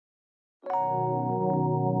Holy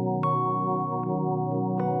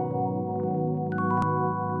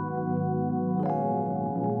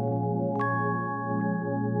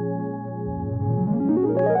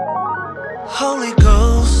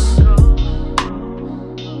Ghost,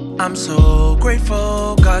 I'm so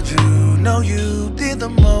grateful, God, you know you did the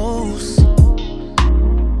most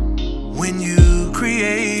when you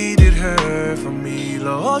created her for me,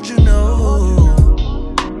 Lord, you know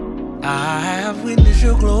I have witnessed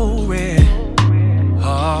your glory,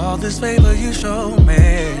 all this favor you showed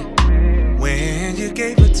me. When you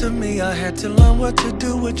gave it to me, I had to learn what to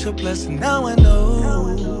do with your blessing. Now I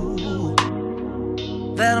know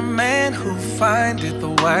that a man who findeth the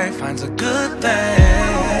wife finds a good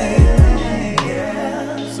thing.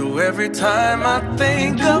 So every time I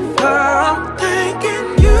think of her, I'm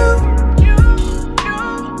thanking you.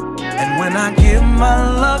 And when I give my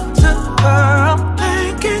love to her, I'm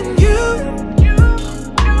thanking you.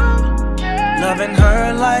 Loving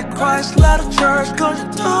her like Christ loved the church, 'cause you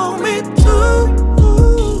told me to.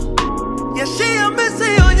 Yeah, she a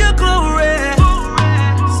missy on your glory.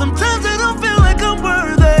 Sometimes I don't feel like I'm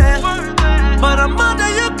worthy, but I'm under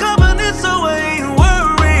your covenant, so I ain't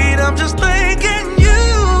worried. I'm just thanking you.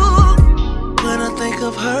 When I think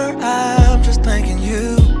of her, I'm just thanking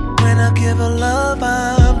you. When I give her love,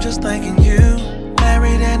 I'm just thanking you.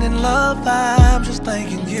 Married and in love, I'm just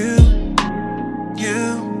thanking you.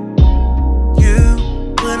 You.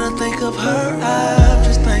 When I think of her, I'm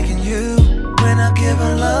just thanking you. When I give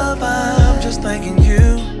her love, I'm just thanking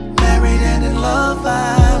you. Married and in love,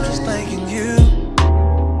 I'm just thanking you.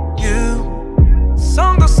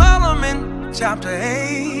 Song of Solomon, chapter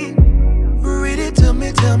 8. Read it to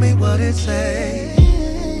me, tell me what it says.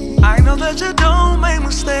 I know that you don't make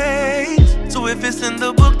mistakes, so if it's in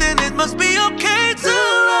the book, then it must be okay to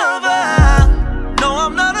love her. No,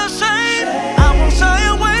 I'm not ashamed, I won't shy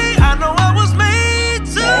away. I know I was made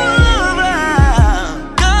to love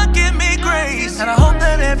her. God give me grace, and I hope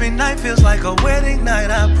that every night feels like a wedding night.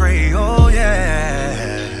 I pray, oh yeah.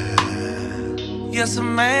 Yes, a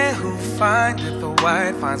man who findeth the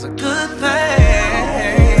wife finds a good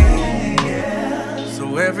thing. So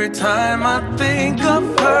every time I think of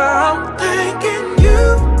her, I'm thanking you.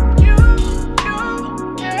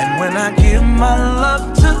 And when I give my love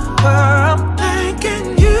to her, I'm thanking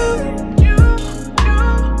you.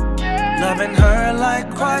 Loving her like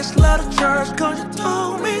Christ loved the church, 'cause you told